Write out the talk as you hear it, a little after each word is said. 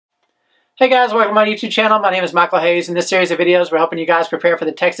Hey guys, welcome to my YouTube channel. My name is Michael Hayes. In this series of videos, we're helping you guys prepare for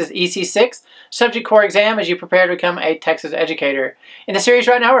the TExES EC-6 subject core exam as you prepare to become a TExES educator. In the series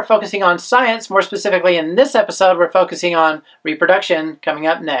right now, we're focusing on science. More specifically, in this episode, we're focusing on reproduction coming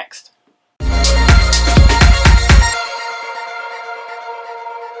up next.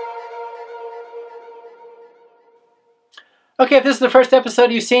 Okay, if this is the first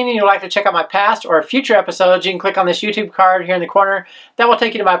episode you've seen and you'd like to check out my past or future episodes, you can click on this YouTube card here in the corner. That will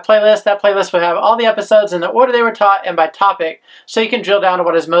take you to my playlist. That playlist will have all the episodes in the order they were taught and by topic, so you can drill down to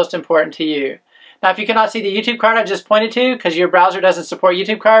what is most important to you. Now, if you cannot see the YouTube card I just pointed to because your browser doesn't support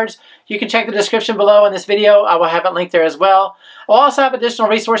YouTube cards, you can check the description below in this video. I will have it linked there as well. I'll also have additional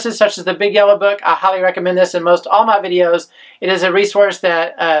resources such as the Big Yellow Book. I highly recommend this in most all my videos. It is a resource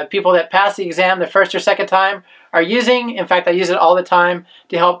that people that pass the exam the first or second time are using. In fact, I use it all the time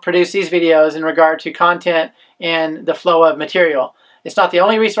to help produce these videos in regard to content and the flow of material. It's not the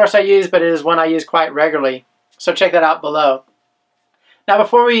only resource I use, but it is one I use quite regularly. So check that out below. Now,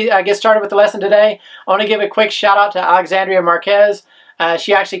 before we get started with the lesson today, I want to give a quick shout out to Alexandria Marquez.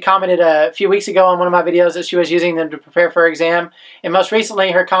 She actually commented a few weeks ago on one of my videos that she was using them to prepare for her exam. And most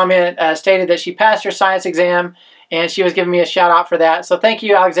recently, her comment stated that she passed her science exam, and she was giving me a shout out for that. So thank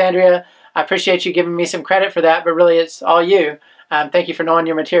you, Alexandria. I appreciate you giving me some credit for that, but really it's all you. Thank you for knowing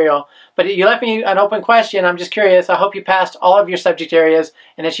your material. But you left me an open question. I'm just curious. I hope you passed all of your subject areas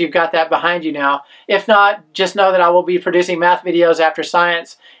and that you've got that behind you now. If not, just know that I will be producing math videos after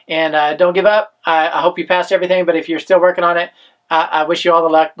science. And don't give up. I hope you passed everything, but if you're still working on it, I wish you all the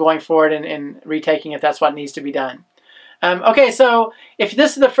luck going forward and retaking if that's what needs to be done. Okay, so if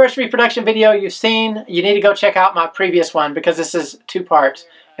this is the first reproduction video you've seen, you need to go check out my previous one because this is 2 parts.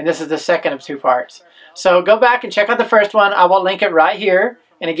 And this is the second of 2 parts. So go back and check out the first one. I will link it right here.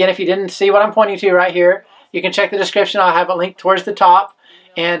 And again, if you didn't see what I'm pointing to right here, you can check the description. I'll have it linked towards the top.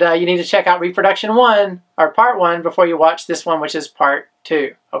 And you need to check out Reproduction 1, or Part 1, before you watch this one, which is Part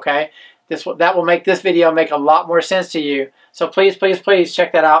 2. Okay? That will make this video make a lot more sense to you. So please, please, please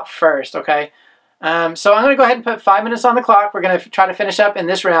check that out first. Okay? So I'm going to go ahead and put 5 minutes on the clock. We're going to try to finish up in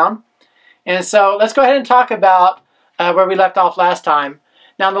this round. And so let's go ahead and talk about where we left off last time.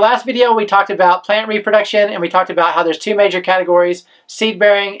 Now, in the last video, we talked about plant reproduction, and we talked about how there's 2 major categories,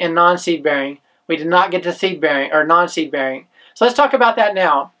 seed-bearing and non-seed-bearing. We did not get to seed-bearing or non-seed-bearing. So let's talk about that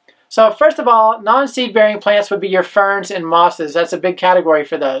now. So first of all, non-seed-bearing plants would be your ferns and mosses. That's a big category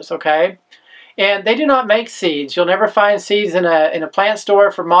for those, okay? And they do not make seeds. You'll never find seeds in a plant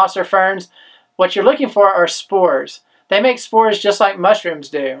store for moss or ferns. What you're looking for are spores. They make spores just like mushrooms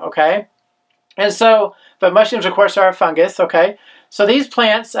do, okay? And so, but mushrooms, of course, are a fungus, okay? So these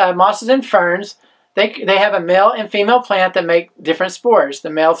plants, mosses and ferns, they have a male and female plant that make different spores, the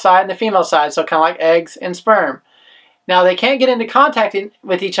male side and the female side, so kind of like eggs and sperm. Now they can't get into contact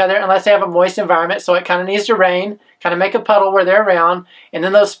with each other unless they have a moist environment, so it kind of needs to rain, kind of make a puddle where they're around, and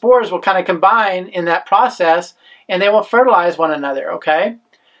then those spores will kind of combine in that process, and they will fertilize one another, okay?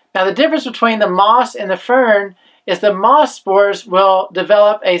 Now the difference between the moss and the fern is the moss spores will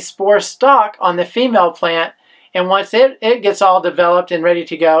develop a spore stalk on the female plant, and once it gets all developed and ready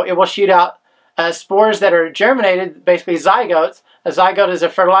to go, it will shoot out spores that are germinated, basically zygotes. A zygote is a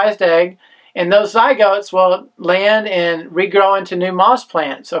fertilized egg, and those zygotes will land and regrow into new moss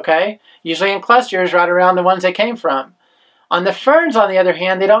plants, okay? Usually in clusters right around the ones they came from. On the ferns, on the other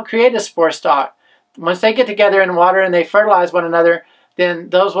hand, they don't create a spore stalk. Once they get together in water and they fertilize one another, then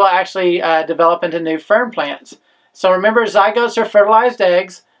those will actually develop into new fern plants. So remember, zygotes are fertilized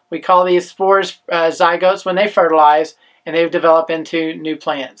eggs. We call these spores zygotes when they fertilize, and they develop into new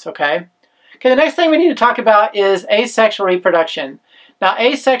plants, okay? Okay, the next thing we need to talk about is asexual reproduction. Now,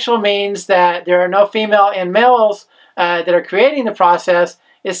 asexual means that there are no female and males that are creating the process.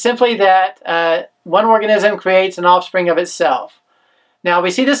 It's simply that one organism creates an offspring of itself. Now,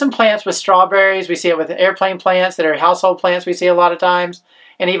 we see this in plants with strawberries. We see it with airplane plants that are household plants we see a lot of times,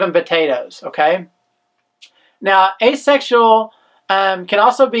 and even potatoes, okay? Now, asexual can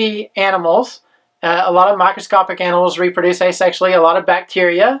also be animals. A lot of microscopic animals reproduce asexually. A lot of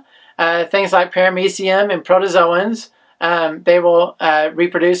bacteria, things like paramecium and protozoans, they will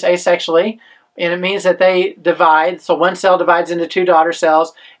reproduce asexually. And it means that they divide. So one cell divides into 2 daughter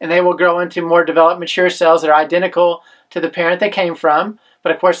cells, and they will grow into more developed, mature cells that are identical to the parent they came from.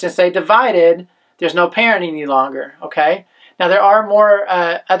 But of course, since they divided, there's no parent any longer, okay? Now, there are more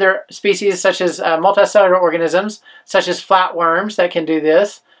other species, such as multicellular organisms, such as flatworms, that can do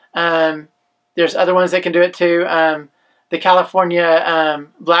this. There's other ones that can do it too. The California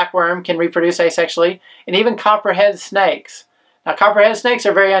blackworm can reproduce asexually, and even copperhead snakes. Now, copperhead snakes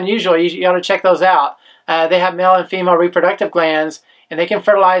are very unusual. You ought to check those out. They have male and female reproductive glands, and they can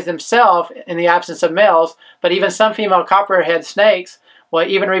fertilize themselves in the absence of males, but even some female copperhead snakes will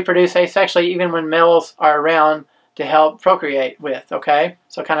even reproduce asexually even when males are around to help procreate with, okay?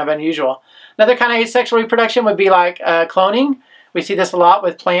 So kind of unusual. Another kind of asexual reproduction would be like cloning. We see this a lot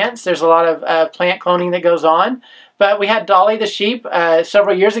with plants. There's a lot of plant cloning that goes on. But we had Dolly the sheep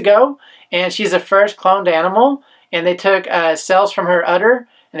several years ago, and she's the first cloned animal. And they took cells from her udder,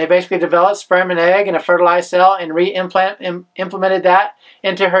 and they basically developed sperm and egg in a fertilized cell and implemented that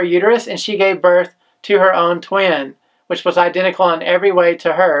into her uterus, and she gave birth to her own twin, which was identical in every way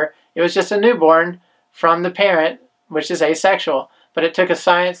to her. It was just a newborn from the parent, which is asexual. But it took a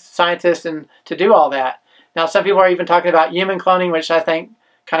scientist to do all that. Now, some people are even talking about human cloning, which I think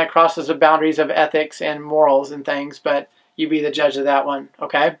kind of crosses the boundaries of ethics and morals and things, but you be the judge of that one,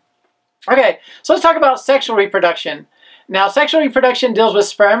 okay? Okay, so let's talk about sexual reproduction. Now, sexual reproduction deals with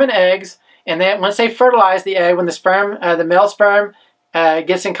sperm and eggs, and then once they fertilize the egg, when the male sperm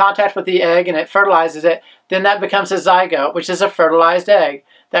gets in contact with the egg and it fertilizes it, then that becomes a zygote, which is a fertilized egg.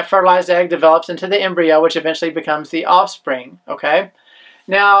 That fertilized egg develops into the embryo, which eventually becomes the offspring, okay?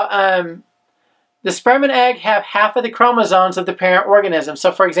 Now, the sperm and egg have half of the chromosomes of the parent organism.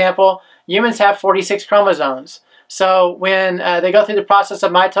 So, for example, humans have 46 chromosomes. So, when they go through the process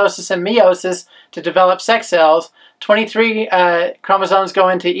of mitosis and meiosis to develop sex cells, 23 chromosomes go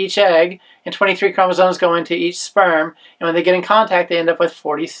into each egg, and 23 chromosomes go into each sperm. And when they get in contact, they end up with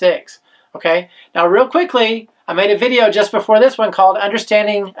 46. Okay? Now, real quickly, I made a video just before this one called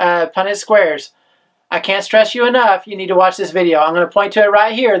Understanding Punnett Squares. I can't stress you enough, you need to watch this video. I'm going to point to it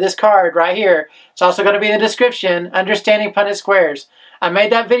right here, this card right here. It's also going to be in the description, Understanding Punnett Squares. I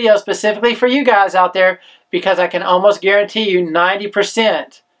made that video specifically for you guys out there because I can almost guarantee you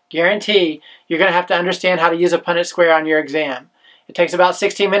 90%, guarantee, you're going to have to understand how to use a Punnett square on your exam. It takes about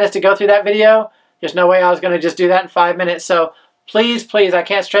 16 minutes to go through that video. There's no way I was going to just do that in 5 minutes. So please, please, I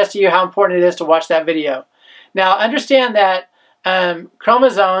can't stress to you how important it is to watch that video. Now, understand that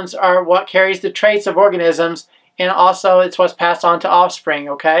chromosomes are what carries the traits of organisms, and also it's what's passed on to offspring,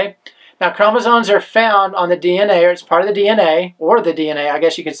 okay? Now, chromosomes are found on the DNA, or it's part of the DNA, or the DNA, I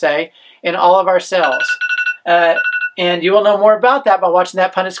guess you could say, in all of our cells. And you will know more about that by watching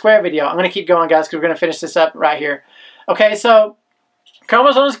that Punnett Square video. I'm going to keep going, guys, because we're going to finish this up right here. Okay, so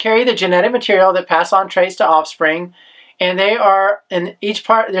chromosomes carry the genetic material that pass on traits to offspring, and they are, in each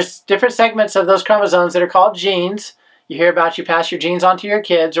part, there's different segments of those chromosomes that are called genes. You hear about you pass your genes on to your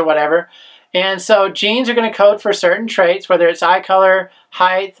kids or whatever. And so genes are going to code for certain traits, whether it's eye color,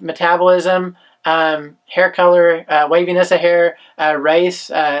 height, metabolism, hair color, waviness of hair, race,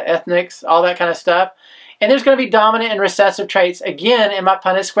 ethnics, all that kind of stuff. And there's going to be dominant and recessive traits, again, in my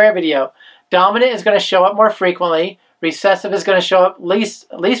Punnett Square video. Dominant is going to show up more frequently. Recessive is going to show up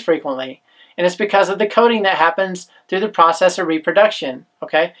least frequently. And it's because of the coding that happens through the process of reproduction.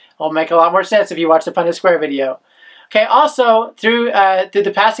 Okay? It'll make a lot more sense if you watch the Punnett Square video. Okay, also, through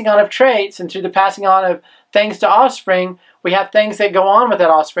the passing on of traits and through the passing on of things to offspring, we have things that go on with that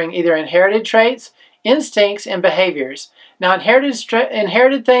offspring, either inherited traits, instincts, and behaviors. Now,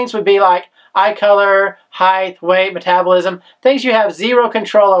 inherited things would be like eye color, height, weight, metabolism, things you have zero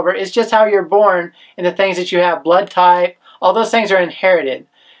control over. It's just how you're born, and the things that you have, blood type, all those things are inherited.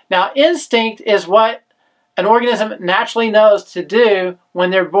 Now, instinct is what an organism naturally knows to do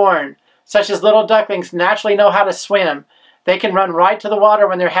when they're born. Such as little ducklings naturally know how to swim. They can run right to the water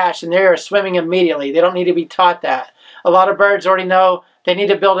when they're hatched, and they are swimming immediately. They don't need to be taught that. A lot of birds already know they need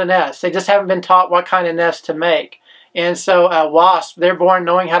to build a nest. They just haven't been taught what kind of nest to make. And so wasps, they're born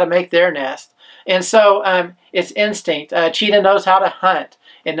knowing how to make their nest. And so it's instinct. Cheetah knows how to hunt.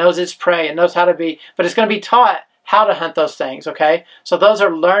 It knows its prey. It knows how to be, but it's going to be taught how to hunt those things, okay? So those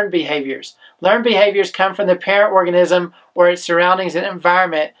are learned behaviors. Learned behaviors come from the parent organism or its surroundings and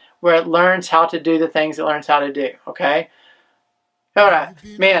environment, where it learns how to do the things it learns how to do, okay? All right,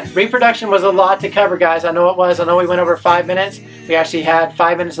 man, reproduction was a lot to cover, guys. I know it was. I know we went over 5 minutes. We actually had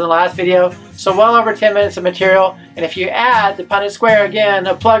 5 minutes in the last video, so well over 10 minutes of material. And if you add the Punnett Square, again,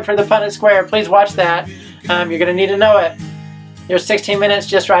 a plug for the Punnett Square, please watch that. You're going to need to know it. There's 16 minutes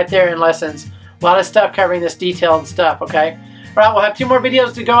just right there in lessons. A lot of stuff covering this detailed stuff, okay? All right, we'll have 2 more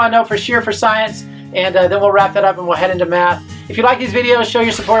videos to go, I know for sure, for science. And then we'll wrap that up and we'll head into math. If you like these videos, show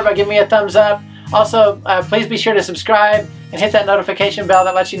your support by giving me a thumbs up. Also, please be sure to subscribe and hit that notification bell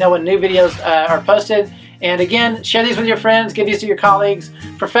that lets you know when new videos are posted. And again, share these with your friends, give these to your colleagues,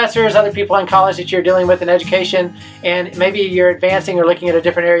 professors, other people in college that you're dealing with in education, and maybe you're advancing or looking at a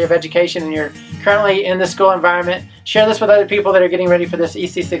different area of education and you're currently in the school environment. Share this with other people that are getting ready for this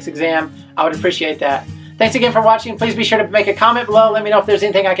EC-6 exam. I would appreciate that. Thanks again for watching. Please be sure to make a comment below. Let me know if there's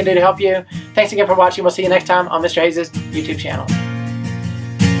anything I can do to help you. Thanks again for watching. We'll see you next time on Mr. Hayes' YouTube channel.